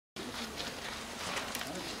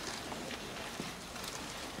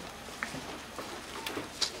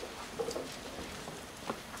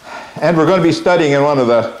And we're going to be studying in one of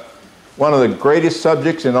the greatest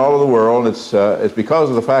subjects in all of the world. It's because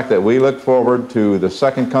of the fact that we look forward to the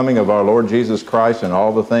second coming of our Lord Jesus Christ and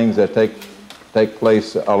all the things that take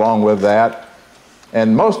place along with that.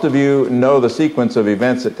 And most of you know the sequence of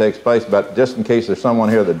events that takes place, but just in case there's someone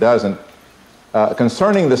here that doesn't,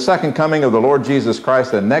 concerning the second coming of the Lord Jesus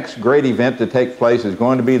Christ, the next great event to take place is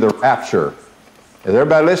going to be the rapture. Is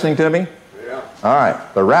everybody listening to me? Yeah. All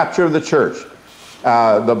right, the rapture of the church.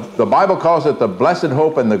 The Bible calls it the blessed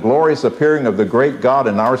hope and the glorious appearing of the great God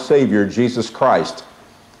and our Savior, Jesus Christ.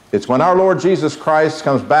 It's when our Lord Jesus Christ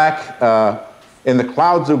comes back in the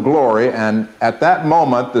clouds of glory, and at that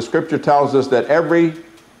moment, the Scripture tells us that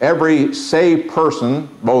every saved person,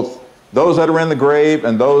 both those that are in the grave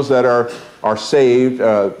and those that are saved,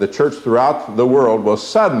 the church throughout the world, will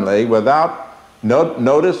suddenly, without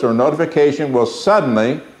notice or notification, will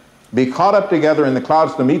suddenly be caught up together in the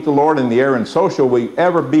clouds to meet the Lord in the air, and so shall we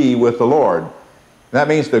ever be with the Lord. That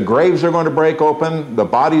means the graves are going to break open. The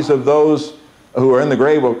bodies of those who are in the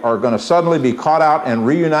grave are going to suddenly be caught out and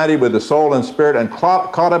reunited with the soul and spirit and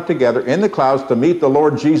caught up together in the clouds to meet the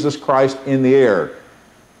Lord Jesus Christ in the air.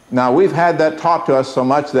 Now, we've had that taught to us so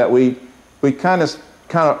much that we kind of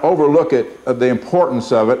overlook it, the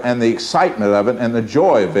importance of it and the excitement of it and the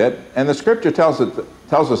joy of it. And the Scripture tells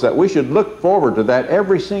us that we should look forward to that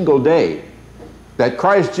every single day, that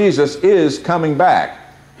Christ Jesus is coming back.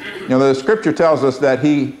 You know, the Scripture tells us that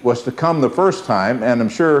He was to come the first time, and I'm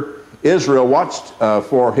sure Israel watched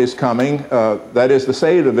for His coming. That is, the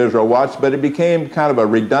saved of Israel watched, but it became kind of a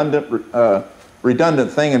redundant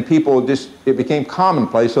thing, and it became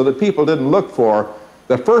commonplace, so that people didn't look for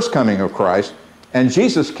the first coming of Christ. And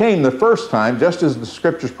Jesus came the first time, just as the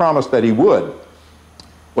Scriptures promised that He would.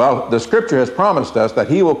 Well, the Scripture has promised us that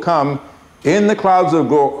He will come in the clouds of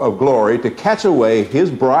glory to catch away His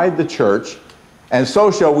bride, the church, and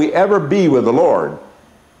so shall we ever be with the Lord.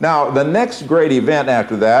 Now, the next great event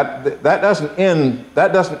after that doesn't end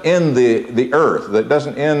the earth. That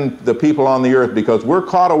doesn't end the people on the earth, because we're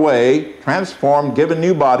caught away, transformed, given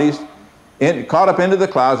new bodies, caught up into the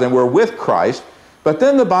clouds, and we're with Christ. But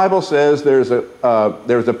then the Bible says there's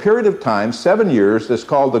a period of time, 7 years, that's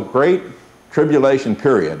called the Great Tribulation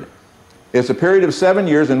period. It's a period of 7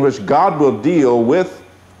 years in which God will deal with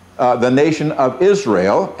the nation of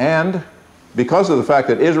Israel, and because of the fact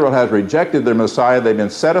that Israel has rejected their Messiah, they've been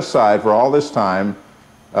set aside for all this time,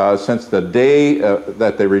 since the day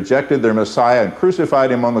that they rejected their Messiah and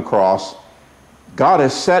crucified Him on the cross. God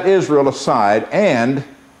has set Israel aside, and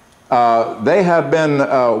they have been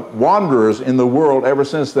wanderers in the world ever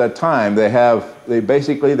since that time. They have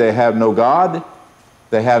no God,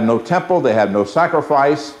 they have no temple, they have no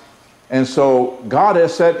sacrifice, and so God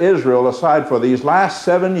has set Israel aside for these last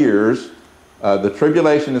 7 years. The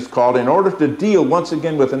tribulation is called, in order to deal once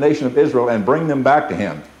again with the nation of Israel and bring them back to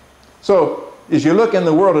Him. So as you look in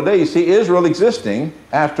the world today, you see Israel existing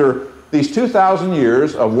after these 2,000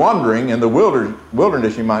 years of wandering in the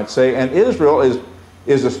wilderness, you might say, and Israel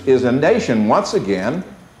is a nation once again.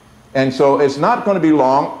 And so it's not going to be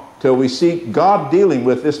long till we see God dealing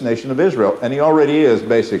with this nation of Israel, and He already is,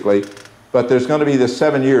 basically, but there's going to be this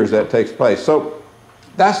 7 years that takes place. So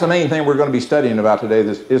that's the main thing we're going to be studying about today.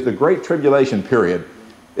 This is the Great Tribulation period.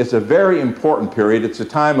 It's a very important period. It's a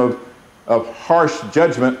time of harsh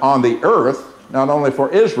judgment on the earth, not only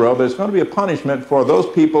for Israel, but it's going to be a punishment for those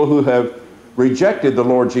people who have rejected the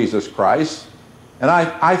Lord Jesus Christ. And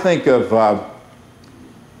I think of, I've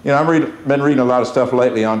been reading a lot of stuff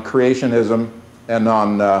lately on creationism and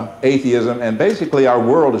on atheism, and basically our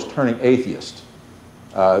world is turning atheist.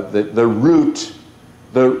 The root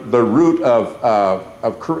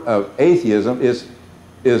of atheism is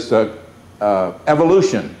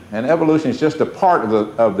evolution, and evolution is just a part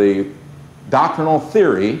of the doctrinal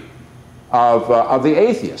theory of the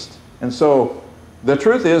atheist. And so the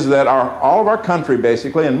truth is that all of our country,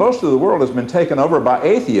 basically, and most of the world, has been taken over by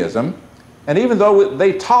atheism. And even though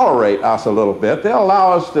they tolerate us a little bit, they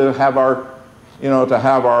allow us to have our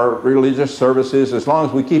religious services as long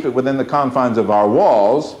as we keep it within the confines of our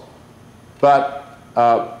walls. But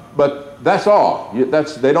that's all.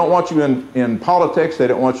 They don't want you in politics. They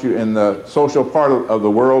don't want you in the social part of the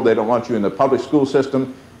world. They don't want you in the public school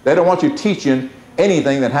system. They don't want you teaching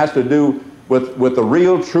anything that has to do with the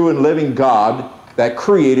real, true, and living God that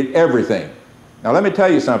created everything. Now, let me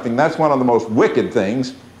tell you something. That's one of the most wicked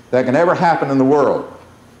things that can ever happen in the world,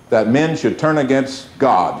 that men should turn against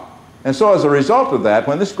God. And so as a result of that,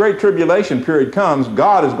 when this great tribulation period comes,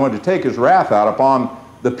 God is going to take His wrath out upon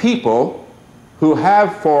the people who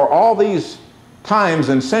have, for all these times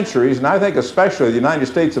and centuries, and I think especially the United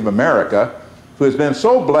States of America, who has been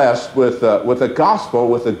so blessed with the gospel,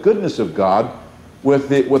 with the goodness of God, with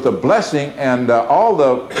the blessing and all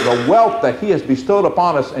the wealth that he has bestowed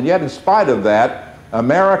upon us, and yet in spite of that,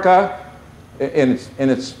 America, in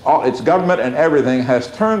its government and everything,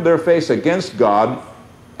 has turned their face against God,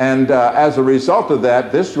 and as a result of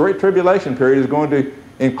that, this great tribulation period is going to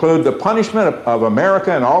include the punishment of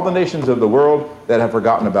America and all the nations of the world that have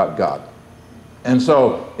forgotten about God. And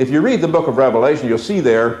so, if you read the book of Revelation, you'll see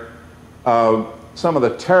there some of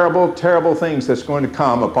the terrible, terrible things that's going to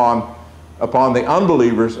come upon the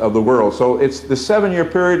unbelievers of the world. So it's the 7-year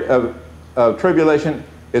period of tribulation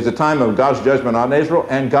is a time of God's judgment on Israel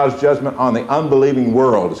and God's judgment on the unbelieving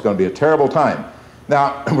world. It's going to be a terrible time.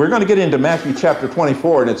 Now, we're going to get into Matthew chapter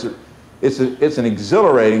 24, and it's an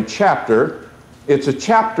exhilarating chapter. It's a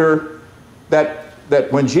chapter that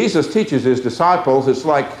when Jesus teaches his disciples, it's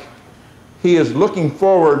like he is looking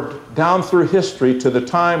forward down through history to the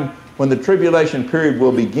time when the tribulation period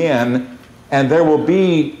will begin, and there will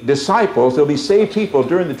be disciples, there will be saved people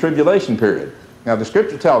during the tribulation period. Now, the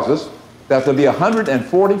scripture tells us that there will be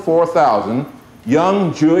 144,000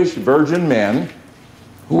 young Jewish virgin men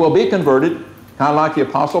who will be converted, kind of like the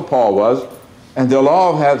Apostle Paul was, and they'll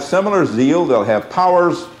all have similar zeal, they'll have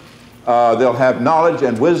powers, they'll have knowledge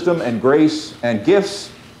and wisdom and grace and gifts.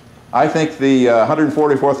 I think the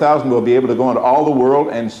 144,000 will be able to go into all the world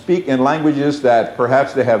and speak in languages that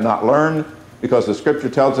perhaps they have not learned, because the scripture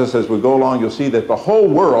tells us as we go along, you'll see that the whole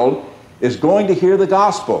world is going to hear the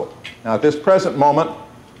gospel. Now, at this present moment,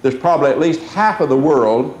 there's probably at least half of the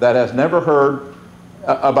world that has never heard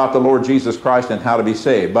about the Lord Jesus Christ and how to be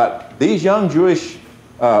saved. But these young Jewish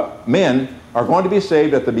men are going to be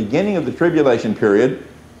saved at the beginning of the tribulation period.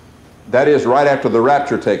 That is right after the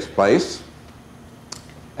rapture takes place.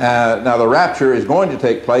 Now, the rapture is going to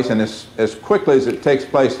take place, and as quickly as it takes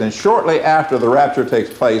place, then shortly after the rapture takes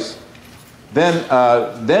place,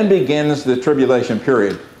 then begins the tribulation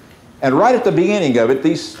period. And right at the beginning of it,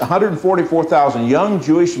 these 144,000 young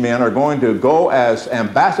Jewish men are going to go as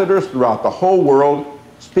ambassadors throughout the whole world,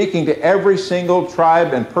 speaking to every single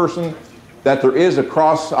tribe and person that there is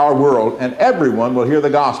across our world, and everyone will hear the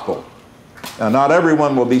gospel. Now, not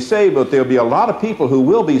everyone will be saved, but there'll be a lot of people who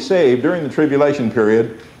will be saved during the tribulation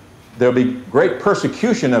period. There'll be great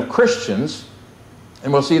persecution of Christians,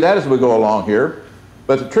 and we'll see that as we go along here.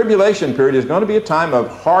 But the tribulation period is going to be a time of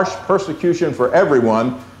harsh persecution for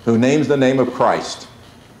everyone who names the name of Christ.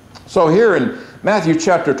 So here in Matthew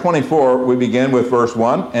chapter 24, we begin with verse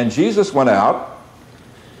 1. And Jesus went out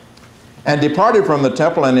and departed from the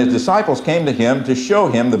temple, and his disciples came to him to show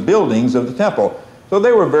him the buildings of the temple. So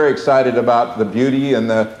they were very excited about the beauty and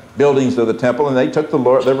the buildings of the temple, and they took the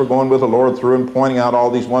Lord, they were going with the Lord through and pointing out all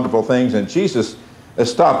these wonderful things. And Jesus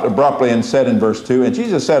stopped abruptly and said in verse 2, and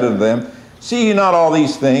Jesus said unto them, See ye not all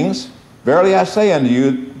these things? Verily I say unto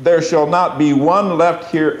you, there shall not be one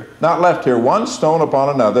left here, one stone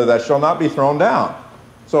upon another that shall not be thrown down.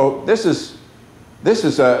 So this is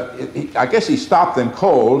I guess he stopped them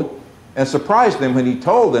cold and surprised them when he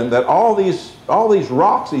told them that all these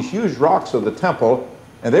rocks, these huge rocks of the temple,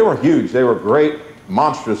 and they were huge, they were great,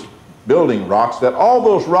 monstrous building rocks, that all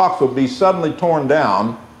those rocks would be suddenly torn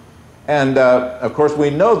down. And of course we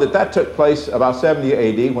know that took place about 70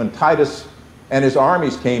 AD when Titus and his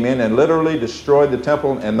armies came in and literally destroyed the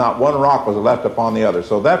temple, and not one rock was left upon the other.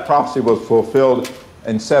 So that prophecy was fulfilled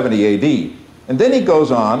in 70 AD. And then he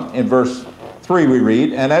goes on, in verse 3 we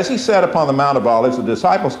read, And as he sat upon the Mount of Olives, the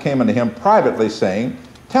disciples came unto him privately, saying,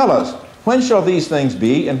 Tell us, when shall these things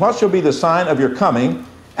be, and what shall be the sign of your coming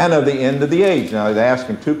and of the end of the age? Now they ask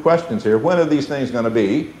him two questions here. When are these things going to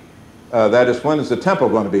be? That is, when is the temple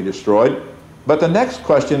going to be destroyed? But the next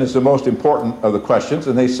question is the most important of the questions,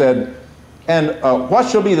 and they said, And what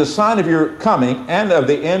shall be the sign of your coming and of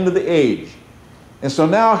the end of the age? And so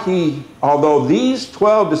now although these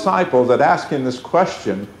 12 disciples that ask him this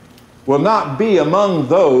question will not be among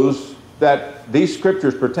those that these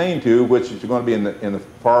scriptures pertain to, which is going to be in the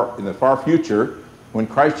far future, when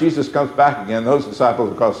Christ Jesus comes back again, those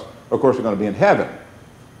disciples, of course, are going to be in heaven.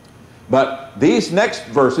 But these next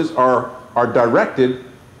verses are directed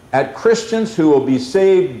at Christians who will be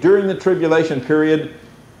saved during the tribulation period,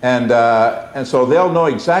 and so they'll know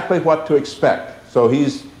exactly what to expect. So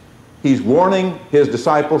he's warning his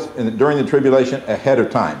disciples during the tribulation ahead of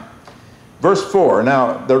time. Verse 4,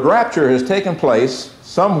 now the rapture has taken place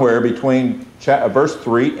somewhere between verse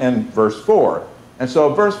 3 and verse 4. And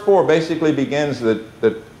so verse 4 basically begins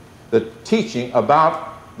the teaching about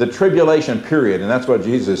the tribulation period, and that's what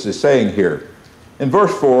Jesus is saying here. In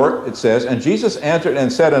verse 4 it says, And Jesus answered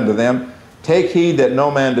and said unto them, Take heed that no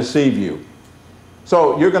man deceive you.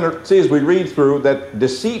 So you're going to see as we read through that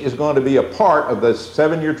deceit is going to be a part of the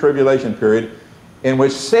 7-year tribulation period in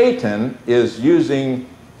which Satan is using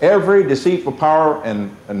every deceitful power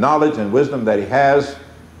and knowledge and wisdom that he has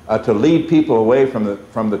to lead people away from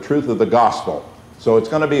the truth of the gospel. So it's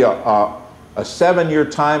going to be a 7-year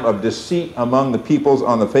time of deceit among the peoples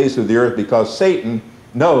on the face of the earth, because Satan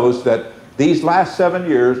knows that these last 7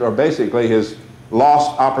 years are basically his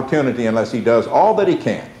lost opportunity unless he does all that he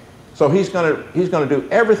can. So he's going to do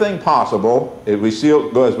everything possible. As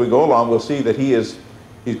we go along, we'll see that he's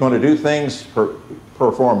going to do things,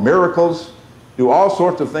 perform miracles, do all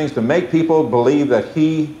sorts of things to make people believe that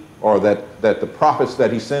that the prophets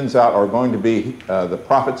that he sends out are going to be the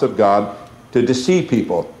prophets of God, to deceive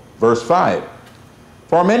people. Verse 5,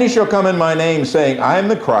 "For many shall come in my name, saying, I am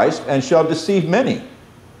the Christ, and shall deceive many.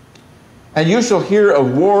 And you shall hear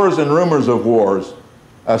of wars and rumors of wars.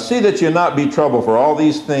 See that you not be troubled, for all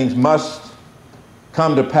these things must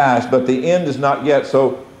come to pass, but the end is not yet."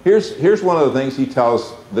 So here's one of the things he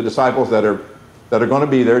tells the disciples that are going to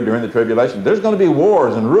be there during the tribulation. There's going to be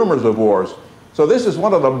wars and rumors of wars. So this is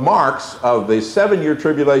one of the marks of the 7-year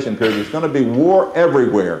tribulation period. There's going to be war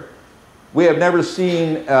everywhere. We have never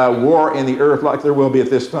seen war in the earth like there will be at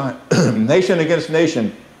this time. Nation against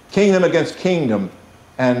nation, kingdom against kingdom.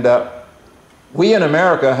 And we in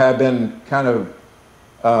America have been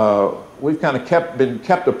been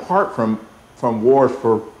kept apart from wars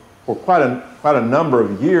for quite a number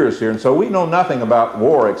of years here. And so we know nothing about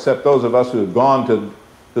war except those of us who have gone to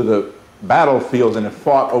the battlefields and have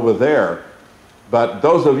fought over there. But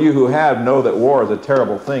those of you who have know that war is a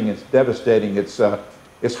terrible thing. It's devastating.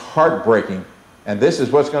 It's heartbreaking. And this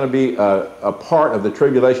is what's going to be a part of the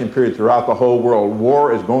tribulation period throughout the whole world.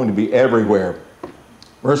 War is going to be everywhere.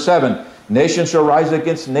 Verse 7, "Nation shall rise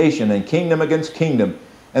against nation, and kingdom against kingdom.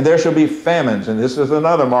 And there shall be famines." And this is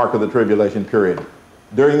another mark of the tribulation period.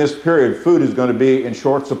 During this period, food is going to be in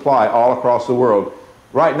short supply all across the world.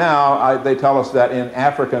 Right now, they tell us that in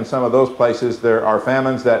Africa and some of those places, there are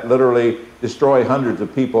famines that literally destroy hundreds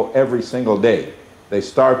of people every single day. They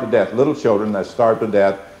starve to death, little children that starve to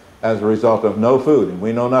death as a result of no food. And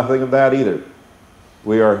we know nothing of that either.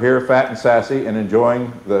 We are here fat and sassy and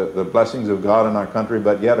enjoying the blessings of God in our country,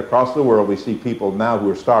 but yet across the world we see people now who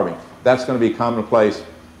are starving. That's going to be commonplace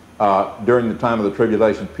during the time of the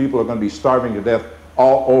tribulation. People are going to be starving to death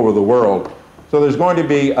all over the world. So there's going to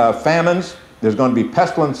be famines, there's going to be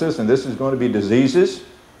pestilences, and this is going to be diseases.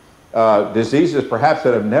 Diseases perhaps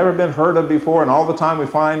that have never been heard of before, and all the time we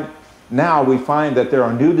find that there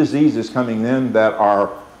are new diseases coming in that our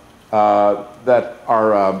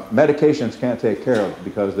medications can't take care of,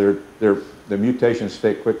 because their mutations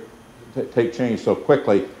take change so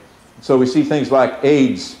quickly. So we see things like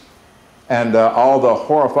AIDS and all the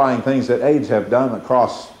horrifying things that AIDS have done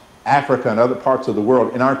across Africa and other parts of the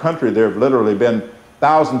world. In our country, there have literally been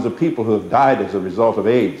thousands of people who have died as a result of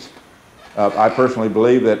AIDS. I personally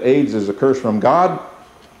believe that AIDS is a curse from God,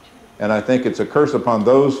 and I think it's a curse upon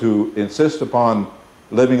those who insist upon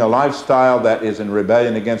living a lifestyle that is in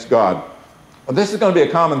rebellion against God. Well, this is going to be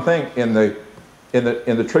a common thing in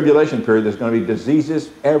the tribulation period. There's going to be diseases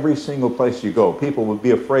every single place you go. People will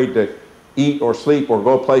be afraid to eat or sleep or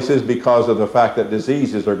go places because of the fact that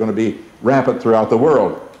diseases are going to be rampant throughout the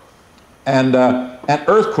world. And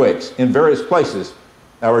earthquakes in various places.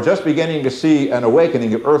 Now we're just beginning to see an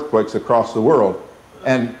awakening of earthquakes across the world.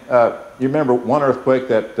 And you remember one earthquake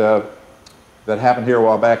that happened here a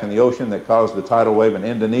while back in the ocean that caused the tidal wave in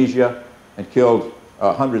Indonesia and killed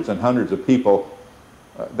hundreds and hundreds of people.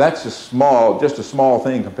 That's just a small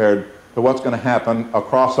thing compared to what's going to happen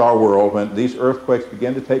across our world when these earthquakes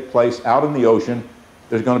begin to take place out in the ocean.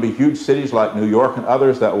 There's going to be huge cities like New York and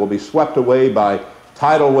others that will be swept away by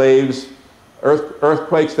tidal waves,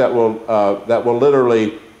 earthquakes that will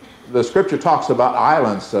literally, the scripture talks about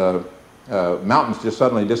islands, mountains just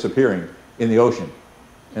suddenly disappearing in the ocean,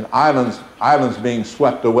 and islands being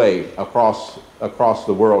swept away across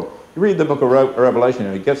the world. You read the book of Revelation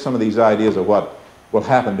and you get some of these ideas of what will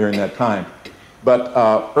happen during that time. But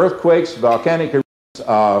earthquakes, volcanic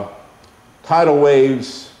eruptions, tidal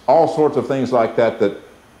waves, all sorts of things like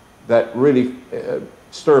that really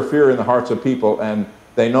stir fear in the hearts of people, and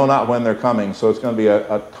they know not when they're coming. So it's going to be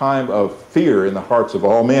a time of fear in the hearts of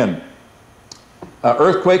all men.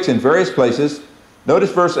 Earthquakes in various places.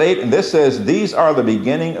 Notice verse 8, and this says, "These are the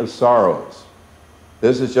beginning of sorrows."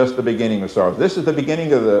 This is just the beginning of sorrows. This is the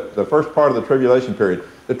beginning of the first part of the tribulation period.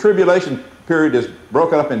 The tribulation period is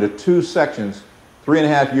broken up into two sections,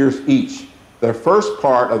 3.5 years each. The first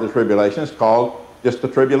part of the tribulation is called just the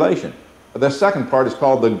tribulation. The second part is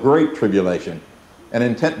called the Great Tribulation.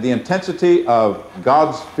 And the intensity of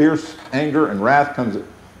God's fierce anger and wrath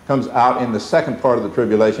comes out in the second part of the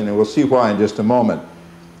tribulation, and we'll see why in just a moment.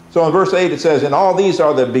 So in verse 8 it says, and all these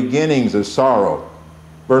are the beginnings of sorrow.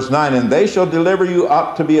 Verse 9, and they shall deliver you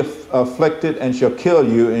up to be afflicted, and shall kill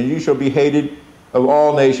you, and you shall be hated of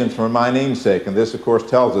all nations for my name's sake. And this, of course,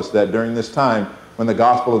 tells us that during this time when the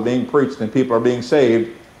gospel is being preached and people are being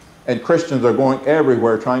saved, and Christians are going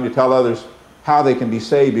everywhere trying to tell others how they can be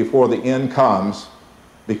saved before the end comes,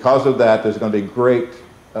 because of that, there's going to be great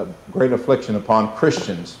affliction upon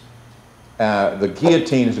Christians. The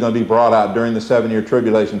guillotine is going to be brought out during the 7-year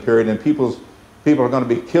tribulation period, and people are going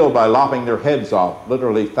to be killed by lopping their heads off.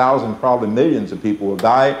 Literally thousands, probably millions of people will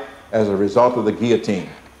die as a result of the guillotine.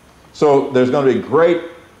 So there's going to be great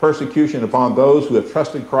persecution upon those who have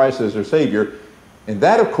trusted Christ as their Savior. And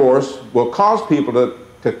that, of course, will cause people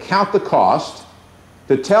to count the cost,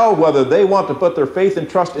 to tell whether they want to put their faith and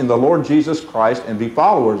trust in the Lord Jesus Christ and be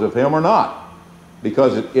followers of Him or not.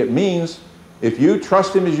 Because it means if you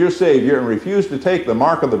trust Him as your Savior and refuse to take the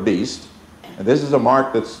mark of the beast, and this is a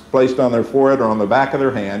mark that's placed on their forehead or on the back of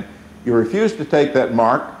their hand, you refuse to take that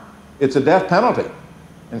mark, it's a death penalty.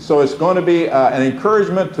 And so it's going to be an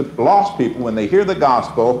encouragement to lost people when they hear the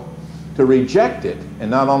gospel to reject it,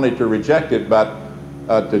 and not only to reject it, but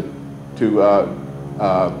to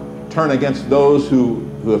turn against those who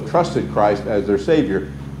have trusted Christ as their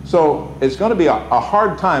Savior. So it's going to be a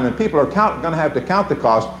hard time, and people are going to have to count the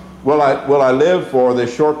cost. Will I live for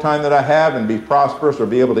this short time that I have and be prosperous, or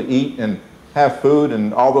be able to eat and have food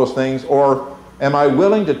and all those things? Or am I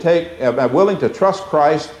willing to trust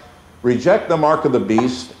Christ, reject the mark of the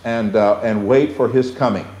beast, and wait for His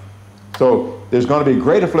coming? So there's going to be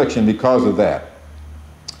great affliction because of that.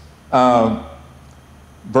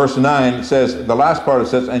 Verse 9 says, the last part it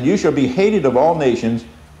says, and you shall be hated of all nations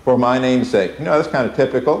for my name's sake. You know, that's kind of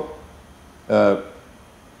typical.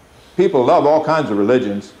 People love all kinds of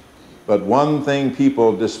religions, but one thing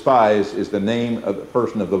people despise is the name of the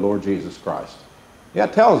person of the Lord Jesus Christ. Yeah,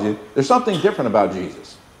 it tells you there's something different about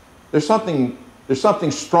Jesus. There's something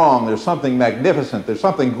strong, there's something magnificent, there's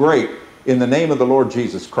something great in the name of the Lord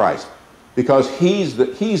Jesus Christ, because He's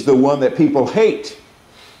the one that people hate.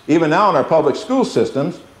 Even now in our public school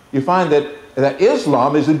systems, you find that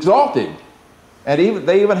Islam is exalted. And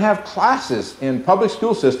they even have classes in public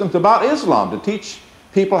school systems about Islam to teach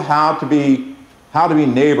people how to be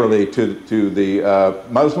neighborly to the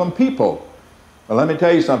Muslim people. Well, let me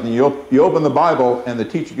tell you something. You open the Bible and the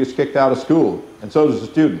teacher gets kicked out of school, and so does the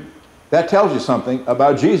student. That tells you something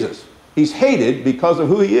about Jesus. He's hated because of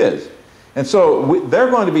who He is. And so they're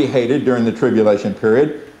going to be hated during the tribulation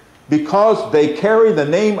period because they carry the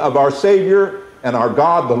name of our Savior and our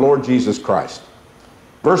God, the Lord Jesus Christ.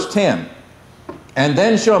 Verse 10, and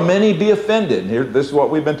then shall many be offended. Here, this is what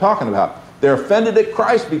we've been talking about. They're offended at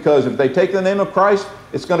Christ because if they take the name of Christ,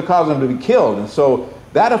 it's going to cause them to be killed. And so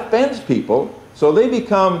that offends people. So they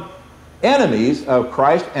become enemies of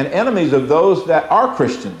Christ and enemies of those that are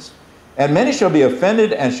Christians. And many shall be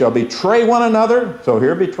offended and shall betray one another. So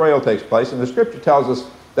here betrayal takes place. And the Scripture tells us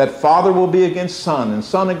that father will be against son and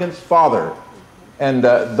son against father. And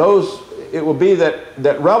it will be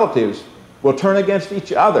that relatives will turn against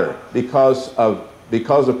each other because of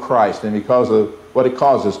Christ and because of what it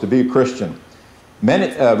causes to be a Christian.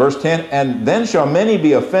 Verse 10, and then shall many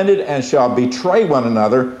be offended and shall betray one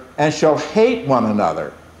another and shall hate one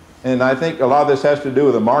another. And I think a lot of this has to do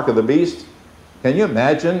with the mark of the beast. Can you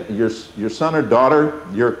imagine your son or daughter,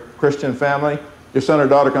 your Christian family, your son or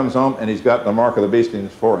daughter comes home and he's got the mark of the beast in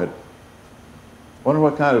his forehead? Wonder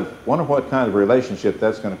what kind of relationship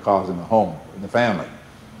that's going to cause in the home, in the family,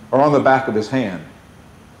 or on the back of his hand.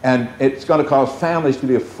 And it's going to cause families to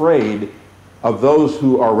be afraid of those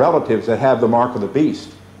who are relatives that have the mark of the beast.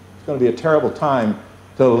 It's going to be a terrible time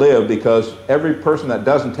to live, because every person that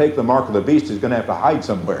doesn't take the mark of the beast is going to have to hide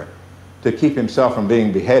somewhere to keep himself from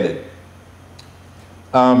being beheaded.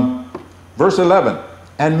 Verse 11,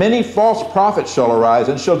 and many false prophets shall arise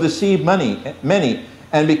and shall deceive many,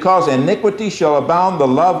 and because iniquity shall abound, the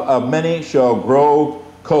love of many shall grow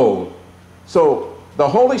cold. So the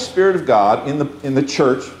Holy Spirit of God in the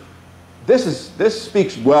church, this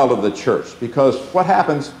speaks well of the church, because what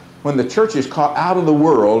happens when the church is caught out of the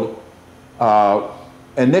world,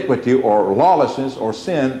 iniquity or lawlessness or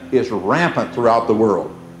sin is rampant throughout the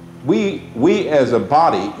world. We as a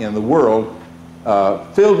body in the world,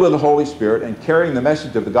 filled with the Holy Spirit and carrying the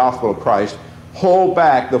message of the gospel of Christ, hold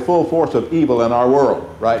back the full force of evil in our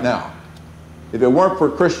world right now. If it weren't for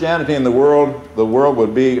Christianity in the world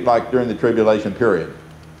would be like during the tribulation period.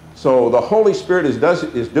 So the Holy Spirit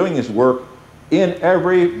is doing His work in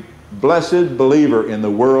every blessed believer in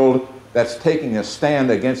the world that's taking a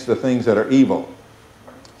stand against the things that are evil.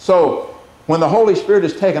 So when the Holy Spirit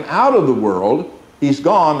is taken out of the world, he's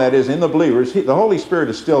gone, that is, in the believers. The Holy Spirit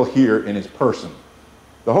is still here in his person.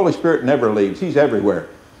 The Holy Spirit never leaves. He's everywhere.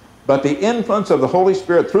 But the influence of the Holy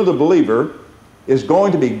Spirit through the believer is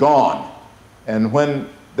going to be gone. And when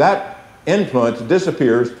that influence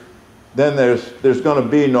disappears, then there's going to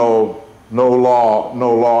be no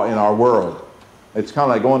law in our world. It's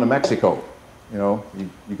kind of like going to Mexico. You know,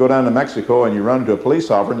 you go down to Mexico and you run into a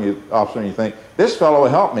police officer and you think, this fellow will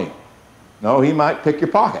help me. No, he might pick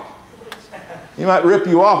your pocket. He might rip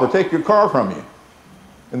you off or take your car from you.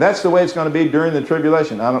 And that's the way it's going to be during the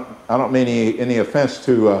tribulation. I don't mean any offense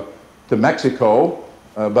to Mexico,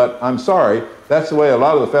 but I'm sorry. That's the way a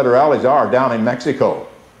lot of the federales are down in Mexico.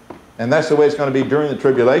 And that's the way it's going to be during the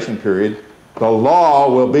tribulation period. The law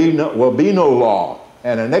will be no law.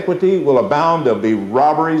 And iniquity will abound. There'll be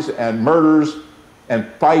robberies and murders and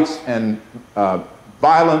fights and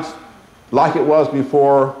violence like it was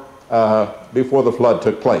before the flood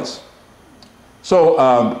took place.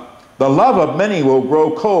 So the love of many will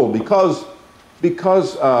grow cold because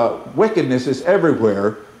wickedness is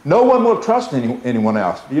everywhere. No one will trust anyone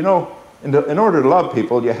else. You know, in order to love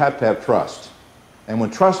people, you have to have trust. And when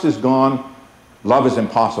trust is gone, love is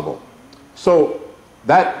impossible. So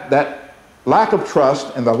that lack of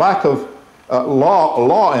trust and the lack of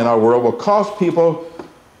law in our world will cause people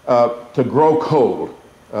to grow cold.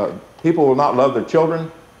 People will not love their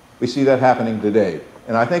children. We see that happening today.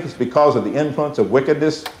 And I think it's because of the influence of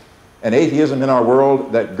wickedness and atheism in our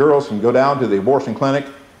world that girls can go down to the abortion clinic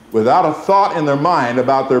without a thought in their mind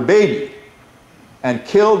about their baby and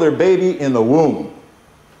kill their baby in the womb.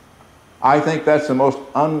 I think that's the most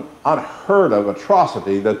unheard of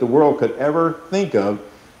atrocity that the world could ever think of,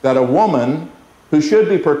 that a woman who should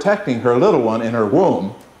be protecting her little one in her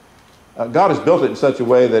womb, God has built it in such a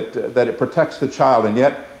way that it protects the child, and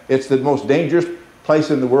yet it's the most dangerous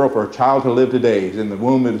place in the world for a child to live today is in the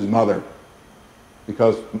womb of his mother,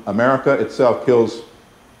 because America itself kills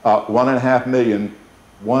 1.5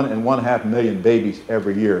 million babies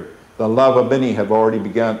every year. The love of many have already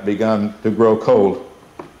begun to grow cold.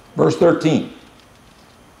 Verse 13.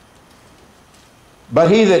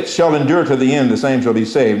 But he that shall endure to the end, the same shall be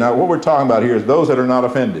saved. Now what we're talking about here is those that are not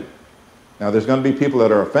offended. Now there's going to be people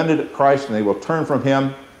that are offended at Christ and they will turn from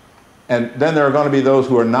him. And then there are going to be those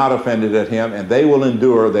who are not offended at him and they will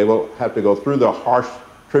endure. They will have to go through the harsh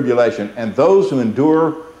tribulation. And those who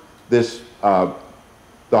endure this, the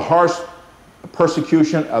harsh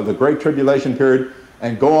persecution of the great tribulation period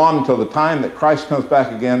and go on until the time that Christ comes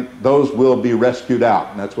back again, those will be rescued out.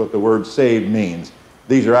 And that's what the word saved means.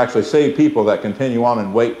 These are actually saved people that continue on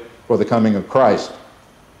and wait for the coming of Christ.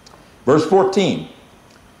 Verse 14.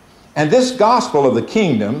 And this gospel of the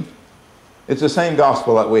kingdom, it's the same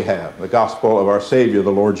gospel that we have, the gospel of our Savior,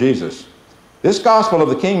 the Lord Jesus. This gospel of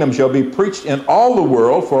the kingdom shall be preached in all the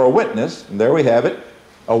world for a witness, and there we have it,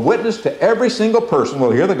 a witness to every single person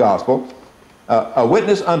will hear the gospel, a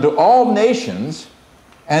witness unto all nations,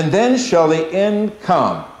 and then shall the end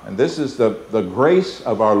come. And this is the grace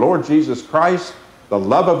of our Lord Jesus Christ, the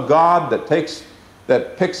love of God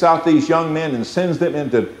that picks out these young men and sends them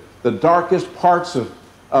into the darkest parts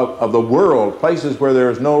of the world, places where there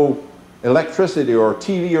is no electricity or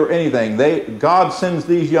TV or anything. God sends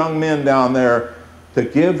these young men down there to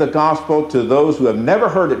give the gospel to those who have never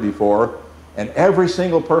heard it before, and every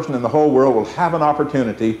single person in the whole world will have an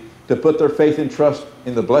opportunity to put their faith and trust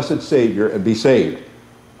in the blessed Savior and be saved.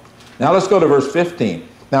 Now let's go to verse 15.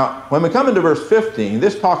 Now, when we come into verse 15,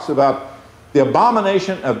 this talks about the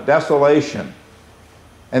abomination of desolation.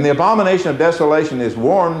 And the abomination of desolation is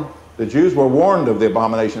warned, the Jews were warned of the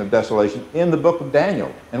abomination of desolation in the book of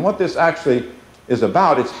Daniel. And what this actually is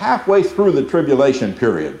about, it's halfway through the tribulation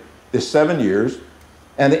period, this 7 years.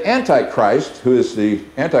 And the Antichrist, who is the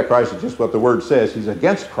Antichrist is just what the word says, he's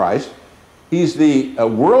against Christ. He's the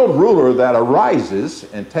world ruler that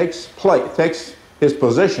arises and takes his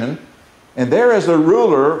position. And there as a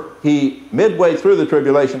ruler, he, midway through the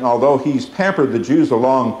tribulation, although he's pampered the Jews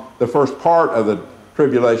along the first part of the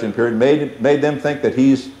tribulation period, made them think that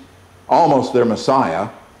he's almost their Messiah.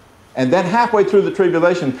 And then halfway through the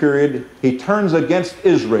tribulation period, he turns against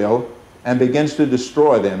Israel and begins to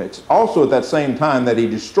destroy them. It's also at that same time that he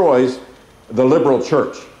destroys the liberal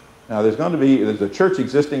church. Now there's a church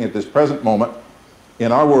existing at this present moment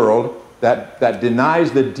in our world that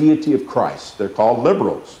denies the deity of Christ. They're called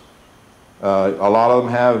liberals. A lot of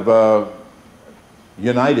them have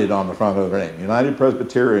United on the front of their name. United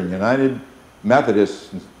Presbyterian, United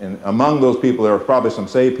Methodists, and among those people there are probably some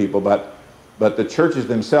saved people, but the churches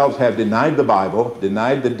themselves have denied the Bible,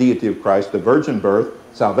 denied the deity of Christ, the virgin birth,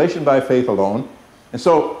 salvation by faith alone. And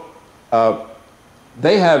so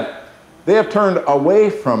they have turned away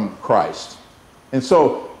from Christ. And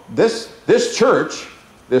so this church,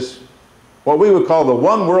 this what we would call the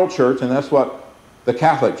one world church, and that's what the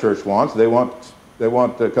Catholic Church wants. They want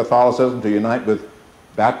Catholicism to unite with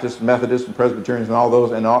Baptists, Methodists, and Presbyterians, and all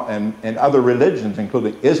those, and other religions,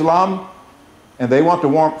 including Islam, and they want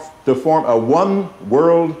to form a one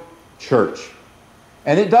world church.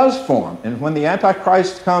 And it does form. And when the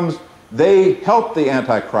Antichrist comes, they help the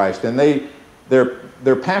Antichrist, and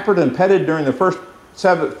they're pampered and petted during the first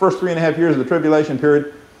 3.5 years of the tribulation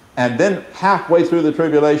period, and then halfway through the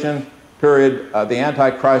tribulation period, the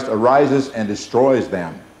Antichrist arises and destroys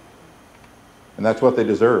them. And that's what they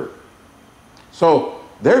deserve. So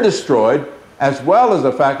they're destroyed, as well as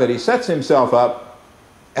the fact that he sets himself up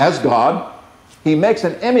as God. He makes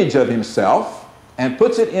an image of himself and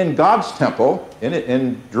puts it in God's temple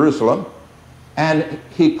in Jerusalem, and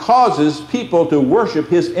he causes people to worship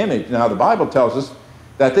his image. Now the Bible tells us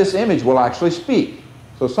that this image will actually speak.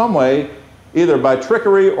 So some way, either by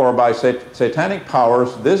trickery or by satanic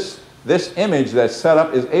powers, this image that's set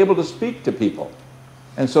up is able to speak to people.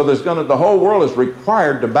 And so the whole world is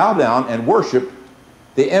required to bow down and worship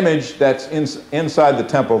the image that's inside the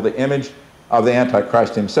temple, the image of the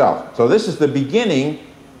Antichrist himself. So this is the beginning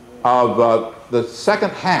of the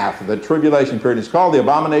second half of the tribulation period. It's called the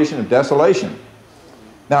abomination of desolation.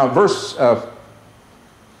 Now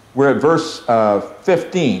we're at verse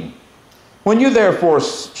 15. When you therefore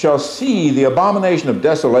shall see the abomination of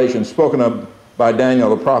desolation spoken of by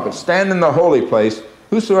Daniel the prophet, stand in the holy place,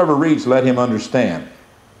 whosoever reads, let him understand.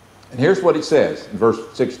 And here's what it says in verse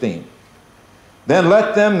 16. Then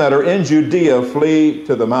let them that are in Judea flee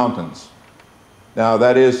to the mountains. Now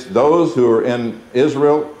that is those who are in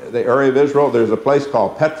Israel, the area of Israel. There's a place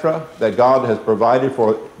called Petra that God has provided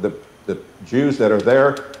for the Jews that are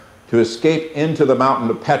there to escape into the mountain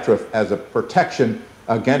of Petra as a protection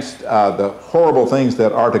against the horrible things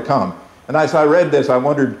that are to come. And as I read this, I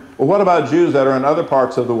wondered, well, what about Jews that are in other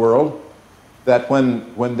parts of the world, that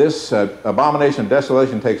when this abomination of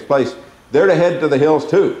desolation takes place, they're to head to the hills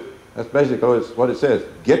too. That's basically what it says.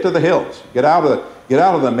 Get to the hills. Get out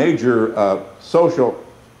of the major social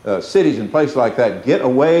cities and places like that. Get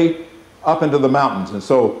away up into the mountains. And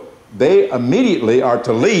so they immediately are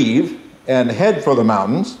to leave and head for the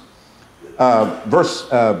mountains. Verse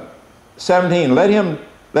 17, let him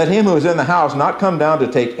who is in the house not come down to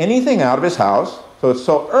take anything out of his house. So it's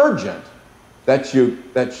so urgent that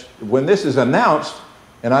when this is announced,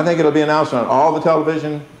 and I think it'll be announced on all the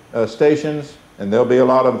television stations, and there'll be a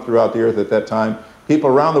lot of them throughout the earth at that time, people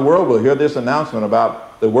around the world will hear this announcement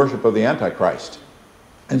about the worship of the Antichrist.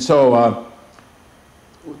 And so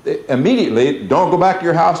immediately, don't go back to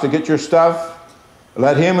your house to get your stuff.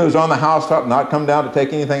 Let him who's on the housetop not come down to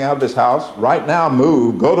take anything out of his house. Right now,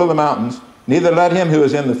 move, go to the mountains. Neither let him who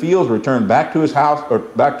is in the fields return back to his house or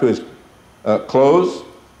back to his clothes.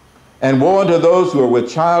 And woe unto those who are with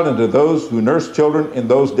child and to those who nurse children in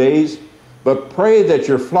those days. But pray that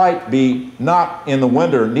your flight be not in the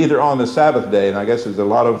winter, neither on the Sabbath day. And I guess there's a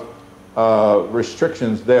lot of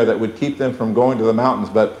restrictions there that would keep them from going to the mountains.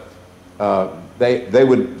 But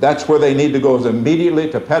that's where they need to go, is immediately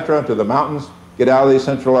to Petra, to the mountains, get out of these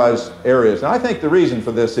centralized areas. And I think the reason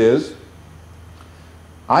for this is,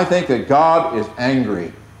 I think that God is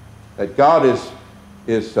angry, that God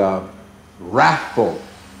is wrathful.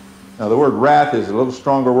 Now the word wrath is a little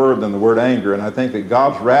stronger word than the word anger, and I think that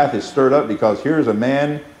God's wrath is stirred up because here's a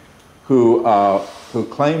man who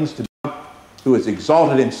claims to be, who has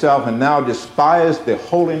exalted himself and now despised the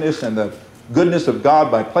holiness and the goodness of God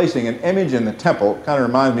by placing an image in the temple. It kind of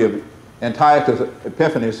reminds me of Antiochus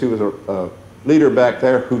Epiphanes, who was a leader back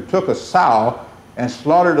there, who took a sow and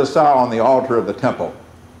slaughtered a sow on the altar of the temple.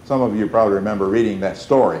 Some of you probably remember reading that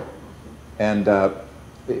story. And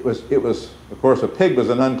it was, of course, a pig was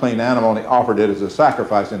an unclean animal, and he offered it as a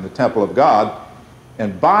sacrifice in the temple of God.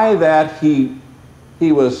 And by that, he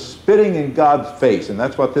was spitting in God's face. And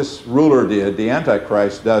that's what this ruler did, the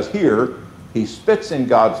Antichrist does here. He spits in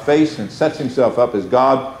God's face and sets himself up as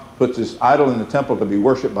God, puts this idol in the temple to be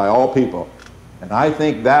worshipped by all people. And I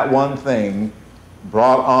think that one thing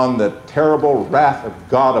brought on the terrible wrath of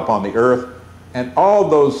God upon the earth, and all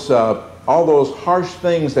those harsh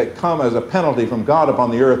things that come as a penalty from God upon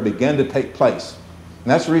the earth began to take place.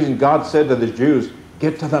 And that's the reason God said to the Jews,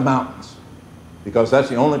 get to the mountains, because that's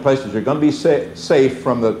the only place that you're going to be safe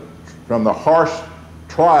from the harsh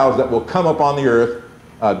trials that will come upon the earth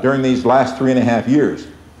during these last 3.5 years.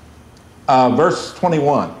 Verse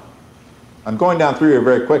 21. I'm going down through here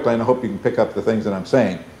very quickly, and I hope you can pick up the things that I'm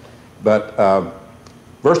saying. But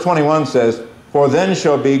verse 21 says, For then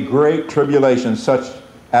shall be great tribulation, such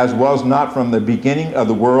as was not from the beginning of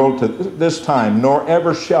the world to this time, nor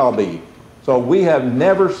ever shall be. So we have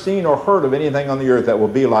never seen or heard of anything on the earth that will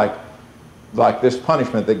be like this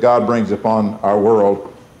punishment that God brings upon our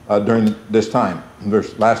world during this time,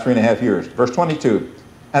 last 3.5 years. Verse 22,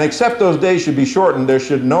 and except those days should be shortened, there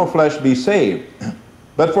should no flesh be saved.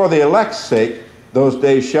 But for the elect's sake, those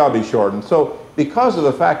days shall be shortened. So because of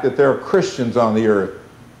the fact that there are Christians on the earth,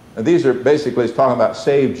 and these are basically, it's talking about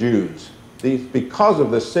saved Jews. Because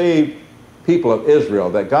of the saved people of Israel,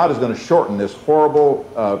 that God is going to shorten this horrible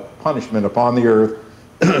punishment upon the earth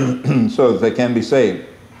so that they can be saved.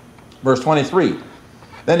 Verse 23,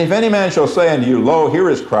 then if any man shall say unto you, lo, here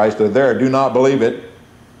is Christ, or there, do not believe it.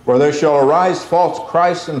 For there shall arise false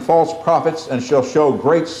Christs and false prophets, and shall show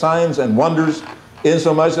great signs and wonders,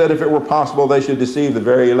 insomuch that if it were possible, they should deceive the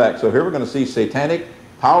very elect. So here we're going to see satanic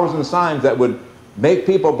powers and signs that would make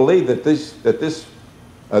people believe that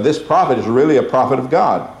this prophet is really a prophet of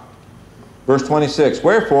God. Verse 26,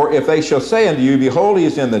 wherefore, if they shall say unto you, behold, he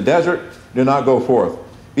is in the desert, do not go forth.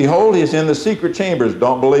 Behold, he is in the secret chambers,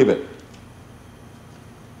 don't believe it.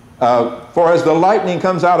 For as the lightning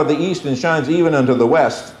comes out of the east and shines even unto the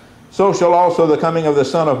west, so shall also the coming of the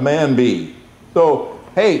Son of Man be. So,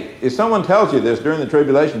 hey, if someone tells you this during the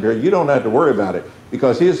tribulation period, you don't have to worry about it,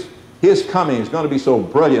 because his coming is going to be so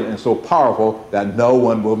brilliant and so powerful that no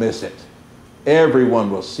one will miss it.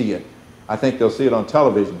 Everyone will see it. I think they'll see it on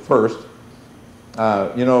television first.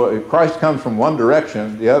 You know, if Christ comes from one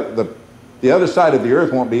direction, the other side of the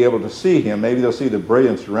earth won't be able to see him. Maybe they'll see the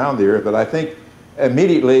brilliance around the earth, but I think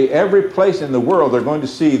immediately every place in the world they're going to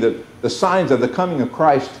see the signs of the coming of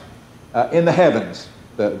Christ in the heavens,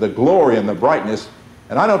 the glory and the brightness.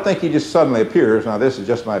 And I don't think he just suddenly appears. Now, this is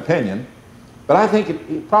just my opinion, but I think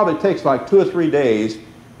it probably takes like 2 or 3 days,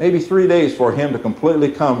 maybe 3 days, for him to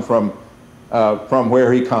completely come from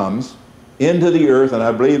where he comes into the earth. And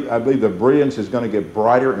I believe the brilliance is going to get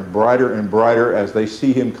brighter and brighter and brighter as they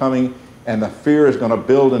see him coming, and the fear is going to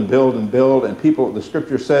build and build and build. And people, the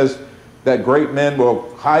scripture says that great men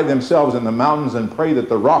will hide themselves in the mountains and pray that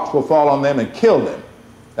the rocks will fall on them and kill them.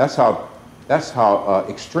 That's how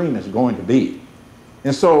extreme it's going to be.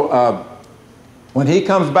 And so when he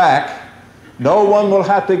comes back, no one will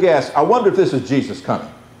have to guess, I wonder if this is Jesus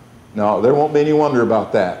coming. No, there won't be any wonder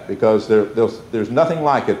about that, because there's nothing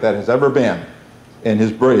like it that has ever been in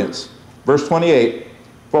his brilliance. Verse 28,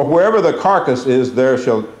 for wherever the carcass is, there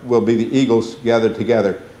will be the eagles gathered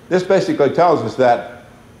together. This basically tells us that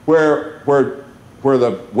where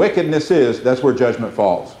the wickedness is, that's where judgment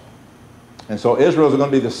falls. And so Israel is going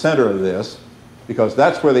to be the center of this, because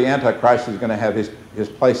that's where the Antichrist is going to have his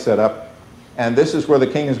place set up. And this is where the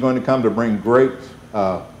king is going to come to bring great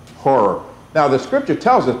horror. Now, the scripture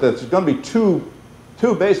tells us that there's going to be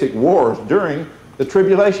two basic wars during the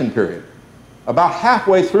tribulation period. About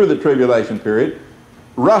halfway through the tribulation period,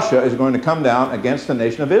 Russia is going to come down against the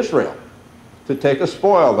nation of Israel to take a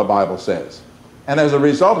spoil, the Bible says. And as a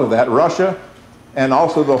result of that, Russia and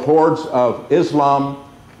also the hordes of Islam,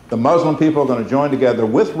 the Muslim people, are going to join together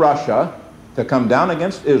with Russia to come down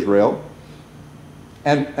against Israel.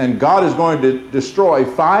 And God is going to destroy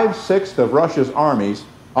 5/6 of Russia's armies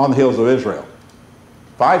on the hills of Israel.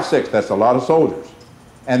 5/6, that's a lot of soldiers.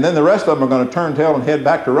 And then the rest of them are going to turn tail and head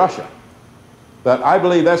back to Russia. But I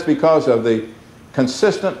believe that's because of the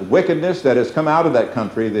consistent wickedness that has come out of that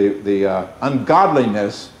country, the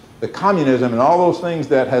ungodliness, the communism, and all those things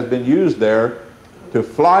that has been used there to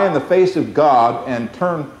fly in the face of God and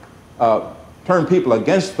turn people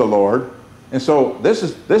against the Lord. And so this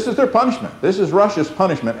is their punishment. This is Russia's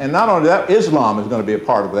punishment. And not only that, Islam is going to be a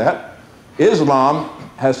part of that. Islam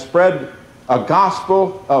has spread a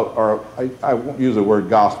gospel, or I won't use the word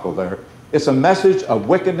gospel there. It's a message of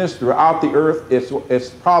wickedness throughout the earth. It's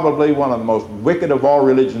probably one of the most wicked of all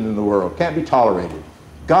religions in the world. Can't be tolerated.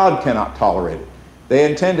 God cannot tolerate it. They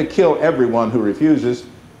intend to kill everyone who refuses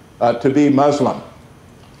to be Muslim.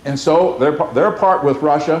 And so they're apart with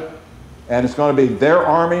Russia, and it's going to be their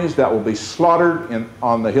armies that will be slaughtered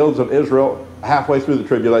on the hills of Israel halfway through the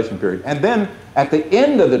tribulation period. And then at the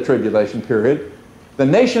end of the tribulation period, the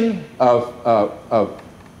nation of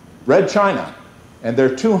Red China and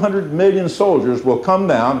their 200 million soldiers will come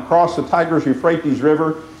down, cross the Tigris-Euphrates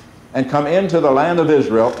River, and come into the land of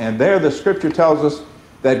Israel. And there the scripture tells us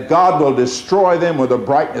that God will destroy them with the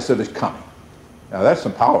brightness of his coming. Now that's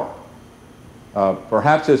some power.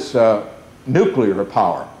 Perhaps it's nuclear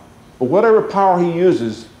power. But whatever power he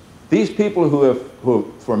uses, these people who have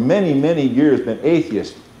for many, many years been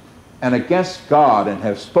atheists and against God and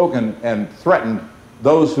have spoken and threatened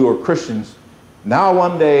those who are Christians, now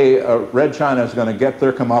one day Red China is going to get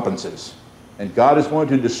their comeuppances. And God is going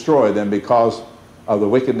to destroy them because of the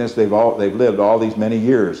wickedness they've lived all these many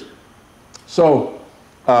years. So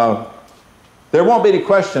there won't be any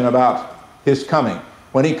question about his coming.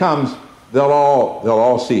 When he comes, they'll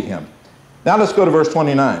all see him. Now let's go to verse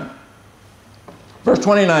 29. Verse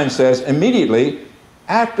 29 says, immediately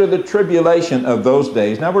after the tribulation of those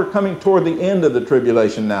days. Now we're coming toward the end of the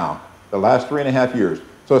tribulation now, the last 3.5 years.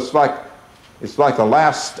 So it's like the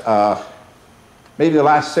last, maybe the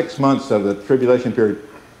last 6 months of the tribulation period.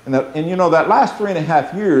 And you know, that last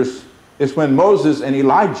 3.5 years is when Moses and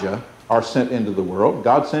Elijah are sent into the world.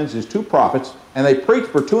 God sends his 2 prophets, and they preach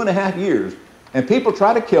for 2.5 years. And people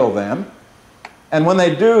try to kill them. And when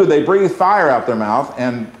they do, they breathe fire out their mouth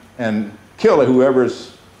and kill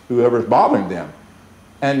whoever's bothering them.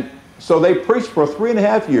 And so they preach for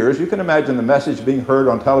 3.5 years. You can imagine the message being heard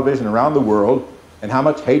on television around the world and how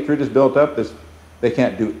much hatred is built up.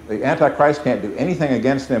 The Antichrist can't do anything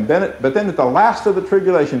against them. But then at the last of the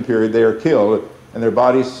tribulation period, they are killed, and their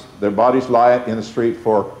bodies lie in the street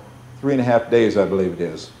for 3.5 days, I believe it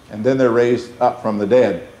is. And then they're raised up from the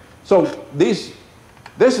dead. So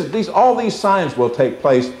all these signs will take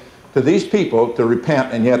place to these people to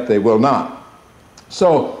repent, and yet they will not.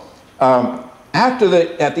 So at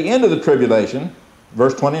the end of the tribulation,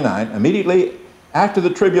 verse 29, immediately after the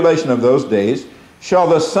tribulation of those days, shall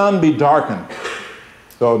the sun be darkened.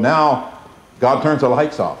 So now God turns the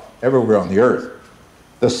lights off everywhere on the earth.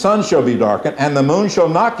 The sun shall be darkened, and the moon shall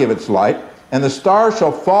not give its light, and the stars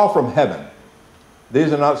shall fall from heaven.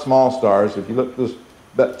 These are not small stars. If you look at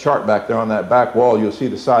that chart back there on that back wall, you'll see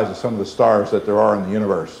the size of some of the stars that there are in the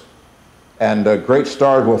universe. And great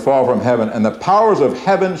stars will fall from heaven, and the powers of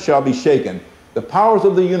heaven shall be shaken. The powers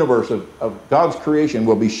of the universe, of God's creation,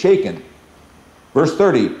 will be shaken. Verse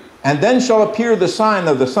 30, and then shall appear the sign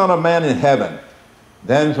of the Son of Man in heaven.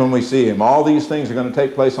 Then when we see him, all these things are going to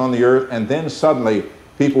take place on the earth, and then suddenly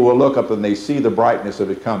people will look up and they see the brightness of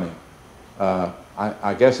it coming.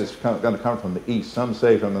 I guess it's going to come from the east. Some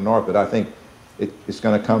say from the north, but I think it's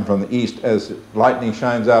going to come from the east. As lightning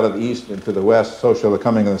shines out of the east into the west, so shall the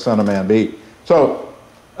coming of the Son of Man be. So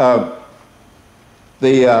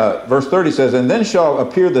verse 30 says, and then shall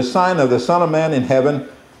appear the sign of the Son of Man in heaven,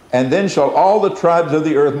 and then shall all the tribes of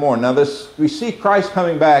the earth mourn. Now we see Christ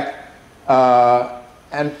coming back,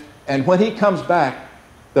 and when he comes back,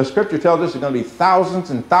 the scripture tells us there's going to be thousands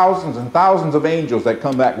and thousands and thousands of angels that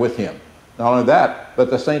come back with him. Not only that, but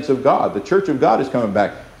the saints of God. The church of God is coming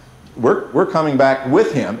back. We're coming back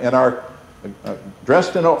with him in our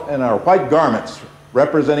dressed in our white garments,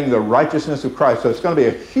 representing the righteousness of Christ. So it's going to be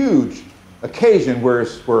a huge occasion where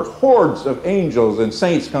hordes of angels and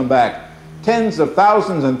saints come back. Tens of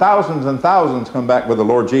thousands and thousands and thousands come back with the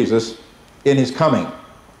Lord Jesus in his coming.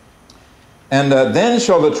 And then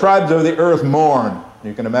shall the tribes of the earth mourn.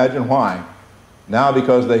 You can imagine why. Now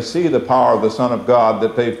because they see the power of the Son of God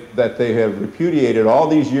that they have repudiated all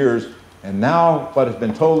these years, and now what has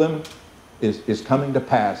been told them is coming to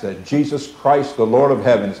pass, that Jesus Christ, the Lord of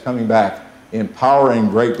heaven, is coming back in power and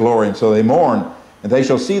great glory. And so they mourn, and they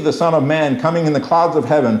shall see the Son of Man coming in the clouds of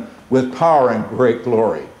heaven with power and great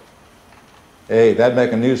glory. Hey, that'd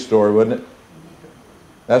make a news story, wouldn't it?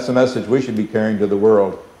 That's the message we should be carrying to the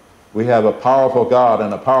world. We have a powerful God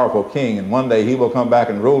and a powerful King, and one day he will come back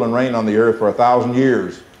and rule and reign on the earth for 1,000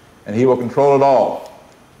 years, and he will control it all.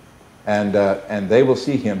 And they will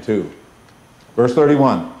see him too. Verse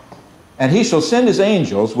 31, and he shall send his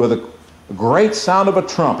angels with a great sound of a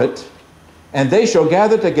trumpet, and they shall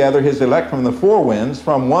gather together his elect from the four winds,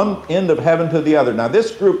 from one end of heaven to the other. Now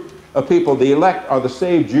this group of people, the elect, are the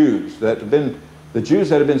saved Jews the Jews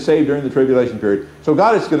that have been saved during the tribulation period. So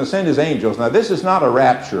God is going to send his angels. Now this is not a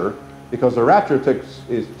rapture, because the rapture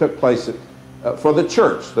took place for the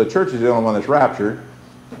church. The church is the only one that's raptured.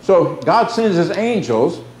 So God sends his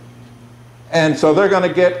angels, and so they're going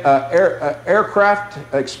to get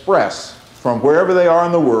aircraft express from wherever they are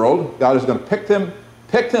in the world. God is going to pick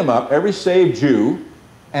them up, every saved Jew,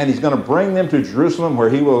 and he's going to bring them to Jerusalem, where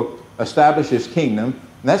he will establish his kingdom.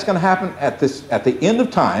 And that's going to happen at the end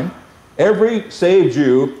of time. Every saved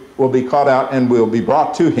Jew will be caught out and will be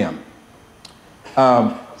brought to him.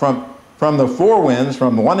 From the four winds,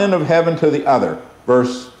 from one end of heaven to the other.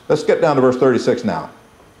 Let's get down to verse 36 now.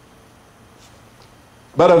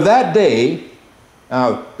 But of that day,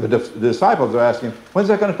 now the disciples are asking, when's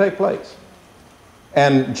that going to take place?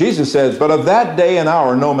 And Jesus says, but of that day and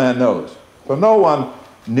hour no man knows. So no one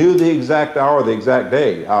knew the exact hour or the exact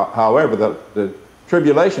day. However, the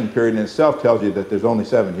tribulation period in itself tells you that there's only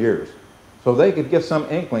 7 years. So they could get some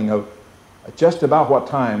inkling of just about what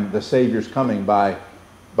time the Savior's coming by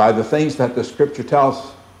the things that the Scripture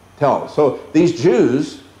tells. So these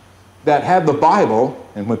Jews that have the Bible,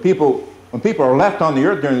 and when people are left on the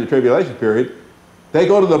earth during the tribulation period, they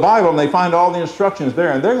go to the Bible and they find all the instructions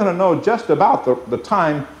there, and they're going to know just about the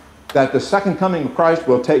time that the second coming of Christ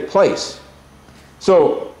will take place.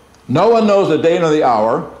 So no one knows the day nor the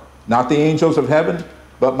hour, not the angels of heaven,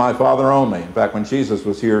 but my Father only. In fact, when Jesus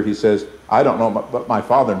was here, he says, I don't know, but my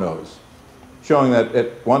Father knows. Showing that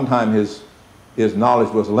at one time his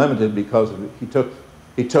knowledge was limited because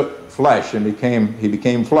he took flesh and he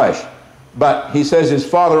became flesh. But he says his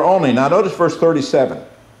Father only. Now notice verse 37.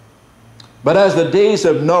 But as the days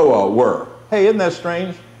of Noah were. Hey, isn't that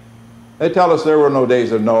strange? They tell us there were no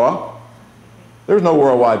days of Noah. There's no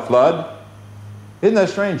worldwide flood. Isn't that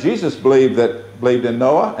strange? Jesus believed in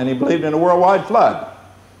Noah, and he believed in a worldwide flood.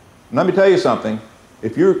 And let me tell you something.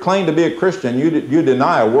 If you claim to be a Christian, you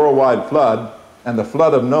deny a worldwide flood and the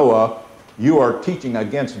flood of Noah, you are teaching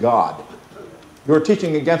against God. You are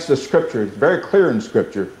teaching against the Scripture. It's very clear in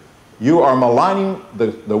Scripture. You are maligning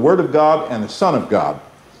the Word of God and the Son of God.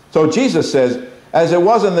 So Jesus says, as it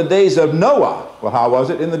was in the days of Noah. Well, how was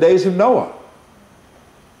it in the days of Noah?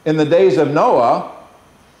 In the days of Noah,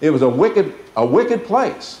 it was a wicked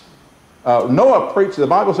place. Noah preached, the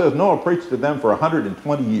Bible says Noah preached to them for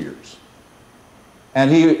 120 years.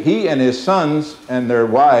 And he and his sons and their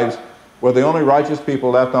wives were the only righteous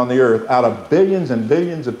people left on the earth. Out of billions and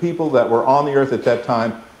billions of people that were on the earth at that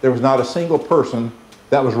time, there was not a single person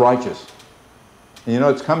that was righteous. And you know,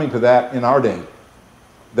 it's coming to that in our day,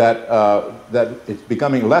 that it's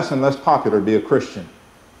becoming less and less popular to be a Christian.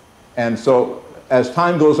 And so as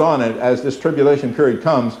time goes on and as this tribulation period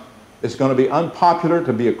comes, it's going to be unpopular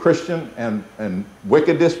to be a Christian, and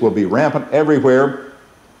wickedness will be rampant everywhere.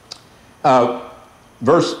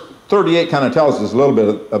 Verse 38 kind of tells us a little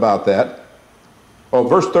bit about that. Oh,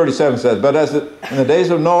 verse 37 says, but as in the days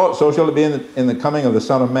of Noah, so shall it be in the coming of the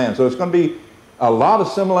Son of Man. So it's going to be a lot of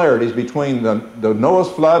similarities between the Noah's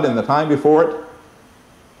flood and the time before it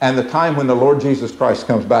and the time when the Lord Jesus Christ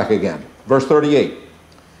comes back again. Verse 38,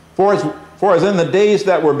 for as in the days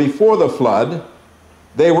that were before the flood,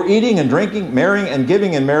 they were eating and drinking, marrying and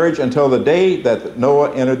giving in marriage until the day that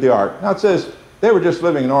Noah entered the ark. Now it says they were just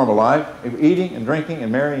living a normal life. They were eating and drinking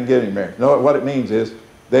and marrying and giving in marriage. No, what it means is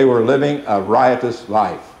they were living a riotous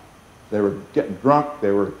life. They were getting drunk.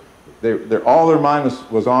 All their mind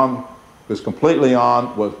was completely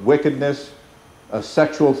on, was wickedness,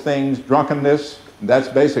 sexual things, drunkenness. And that's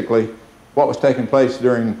basically what was taking place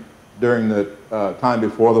during the time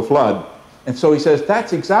before the flood. And so he says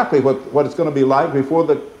that's exactly what it's going to be like before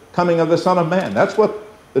the coming of the Son of Man. That's what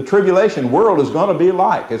the tribulation world is going to be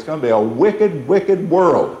like. It's going to be a wicked, wicked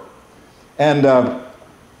world. And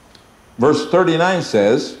verse 39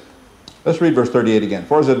 says, let's read verse 38 again.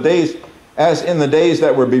 For as in the days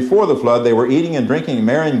that were before the flood, they were eating and drinking and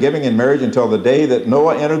marrying and giving in marriage until the day that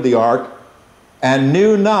Noah entered the ark and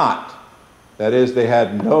knew not. That is, they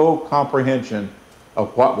had no comprehension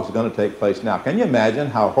of what was going to take place now. Can you imagine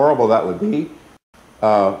how horrible that would be?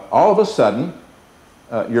 All of a sudden,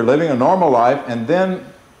 you're living a normal life, and then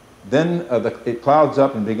it clouds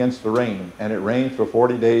up and begins to rain, and it rains for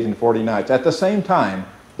 40 days and 40 nights. At the same time,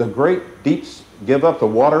 the great deeps give up the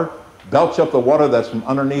water, belch up the water that's from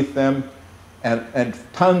underneath them, and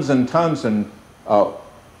tons and tons and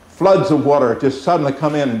floods of water just suddenly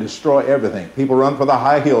come in and destroy everything. People run for the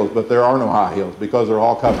high hills, but there are no high hills because they're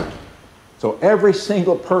all covered. So every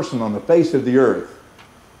single person on the face of the earth,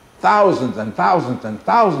 thousands and thousands and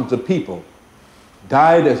thousands of people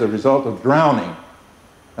died as a result of drowning.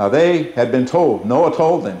 Now they had been told, Noah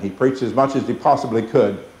told them, he preached as much as he possibly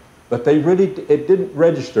could, but it didn't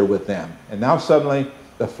register with them. And now suddenly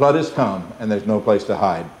the flood has come and there's no place to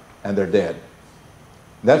hide and they're dead.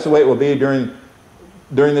 That's the way it will be during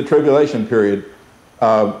the tribulation period.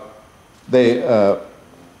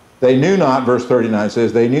 They knew not, verse 39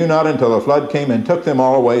 says, they knew not until the flood came and took them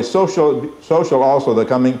all away. So shall also the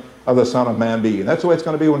coming of the Son of Man be. And that's the way it's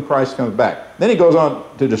going to be when Christ comes back. Then he goes on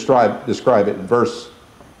to describe it in verse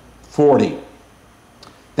 40.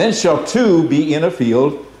 Then shall two be in a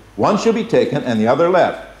field, one shall be taken and the other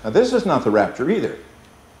left. Now this is not the rapture either.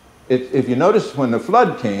 If you notice, when the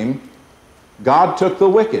flood came, God took the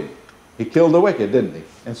wicked. He killed the wicked, didn't he?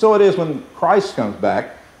 And so it is when Christ comes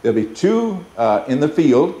back. There'll be two in the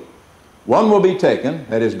field. One will be taken,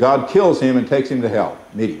 that is, God kills him and takes him to hell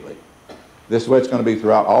immediately. This is the way it's going to be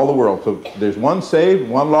throughout all the world. So there's one saved,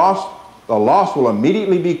 one lost. The lost will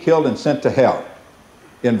immediately be killed and sent to hell.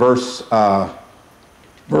 In verse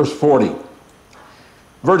 40.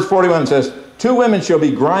 Verse 41 says, two women shall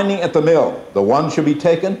be grinding at the mill. The one shall be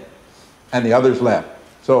taken and the other's left.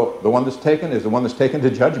 So the one that's taken is the one that's taken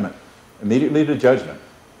to judgment, immediately to judgment.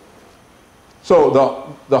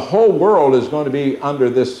 So the whole world is going to be under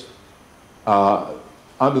this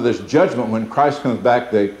judgment when Christ comes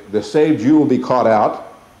back. The saved Jew will be caught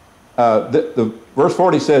out. The verse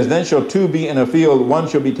 40 says, "Then shall two be in a field, one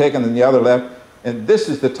shall be taken and the other left." And this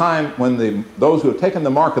is the time when those who have taken the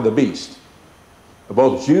mark of the beast,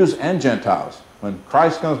 both Jews and Gentiles, when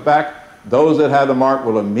Christ comes back, those that have the mark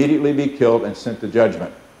will immediately be killed and sent to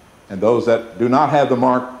judgment. And those that do not have the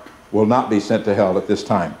mark will not be sent to hell at this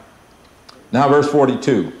time. Now verse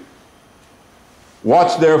 42.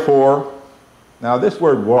 "Watch therefore." Now this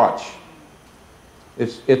word watch,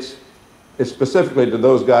 it's specifically to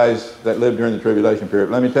those guys that lived during the tribulation period.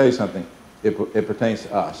 Let me tell you something. It pertains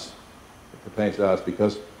to us. It pertains to us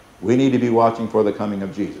because we need to be watching for the coming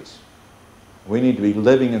of Jesus. We need to be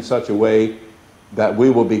living in such a way that we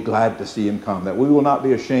will be glad to see him come, that we will not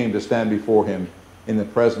be ashamed to stand before him in the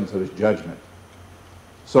presence of his judgment.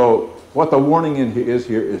 So what the warning is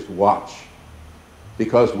here is watch.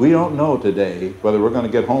 Because we don't know today whether we're going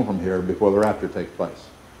to get home from here before the rapture takes place.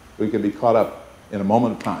 We could be caught up in a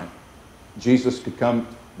moment of time. Jesus could come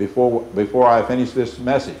before I finish this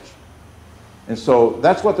message. And so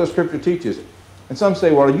that's what the scripture teaches. And some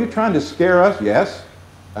say, well, are you trying to scare us? Yes.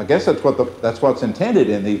 I guess that's what's intended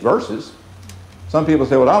in these verses. Some people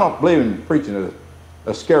say, well, I don't believe in preaching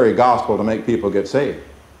a scary gospel to make people get saved.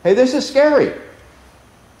 Hey, this is scary.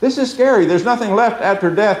 This is scary. There's nothing left after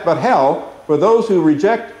death but hell for those who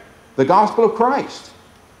reject the gospel of Christ.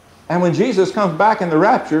 And when Jesus comes back in the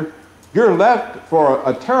rapture, you're left for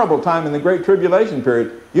a terrible time in the great tribulation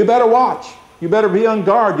period. You better watch. You better be on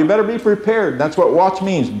guard. You better be prepared. That's what watch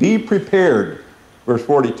means. Be prepared. Verse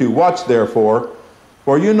 42, "Watch therefore,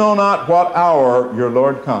 for you know not what hour your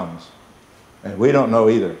Lord comes." And we don't know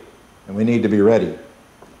either. And we need to be ready.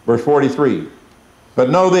 Verse 43, "But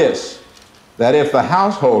know this, that if the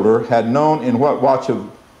householder had known in what watch of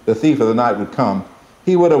the thief of the night would come,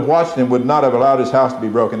 he would have watched and would not have allowed his house to be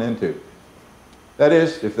broken into." That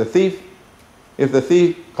is, if the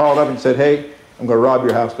thief called up and said, "Hey, I'm going to rob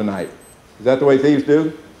your house tonight." Is that the way thieves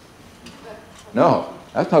do? No,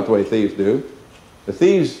 that's not the way thieves do. The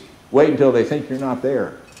thieves wait until they think you're not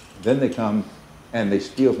there. Then they come and they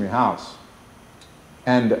steal from your house.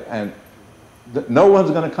 And no one's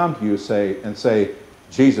going to come to you and say,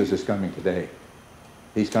 "Jesus is coming today.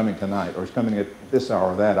 He's coming tonight," or "He's coming at this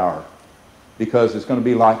hour or that hour." Because it's going to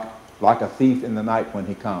be like a thief in the night when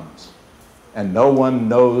he comes. And no one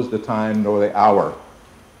knows the time nor the hour.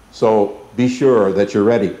 So be sure that you're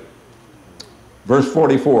ready. Verse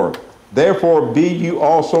 44, "Therefore be you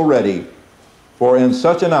also ready, for in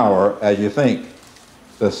such an hour as you think,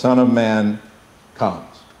 the Son of Man comes."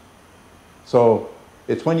 So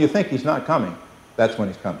it's when you think he's not coming, that's when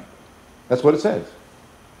he's coming. That's what it says.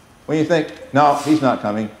 When you think, no, he's not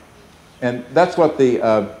coming. And that's what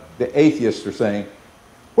the atheists are saying.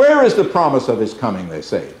 Where is the promise of his coming, they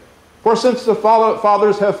say. For since the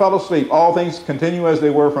fathers have fell asleep, all things continue as they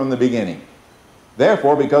were from the beginning.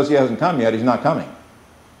 Therefore, because he hasn't come yet, he's not coming.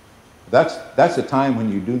 That's the time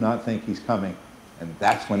when you do not think he's coming, and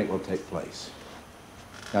that's when it will take place.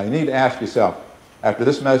 Now, you need to ask yourself, after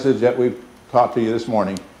this message that we've taught to you this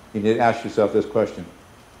morning, you need to ask yourself this question.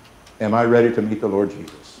 Am I ready to meet the Lord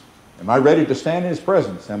Jesus? Am I ready to stand in his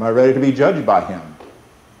presence? Am I ready to be judged by him?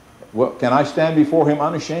 Well, can I stand before him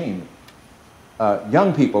unashamed?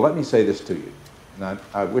 Young people, let me say this to you. And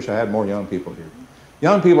I wish I had more young people here.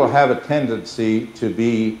 Young people have a tendency to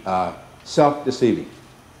be self-deceiving.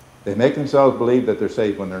 They make themselves believe that they're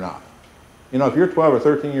saved when they're not. You know, if you're 12 or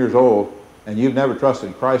 13 years old and you've never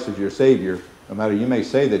trusted Christ as your Savior, no matter, you may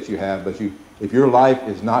say that you have, but if your life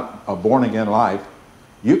is not a born-again life,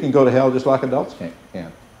 you can go to hell just like adults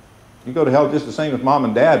can. You go to hell just the same as mom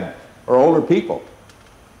and dad or older people.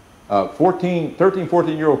 13,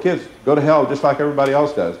 14-year-old kids go to hell just like everybody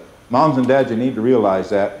else does. Moms and dads, you need to realize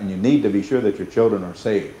that, and you need to be sure that your children are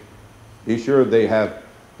saved. Be sure they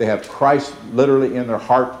have Christ literally in their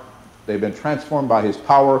heart. They've been transformed by his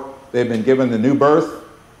power. They've been given the new birth.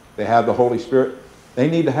 They have the Holy Spirit. They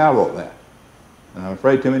need to have all that. And I'm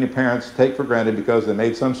afraid too many parents take for granted because they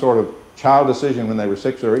made some sort of child decision when they were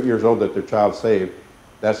 6 or 8 years old that their child's saved.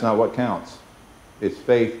 That's not what counts. It's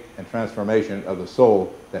faith and transformation of the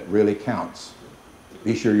soul that really counts.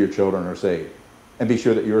 Be sure your children are saved. And be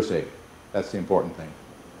sure that you're saved. That's the important thing.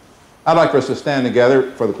 I'd like for us to stand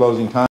together for the closing time.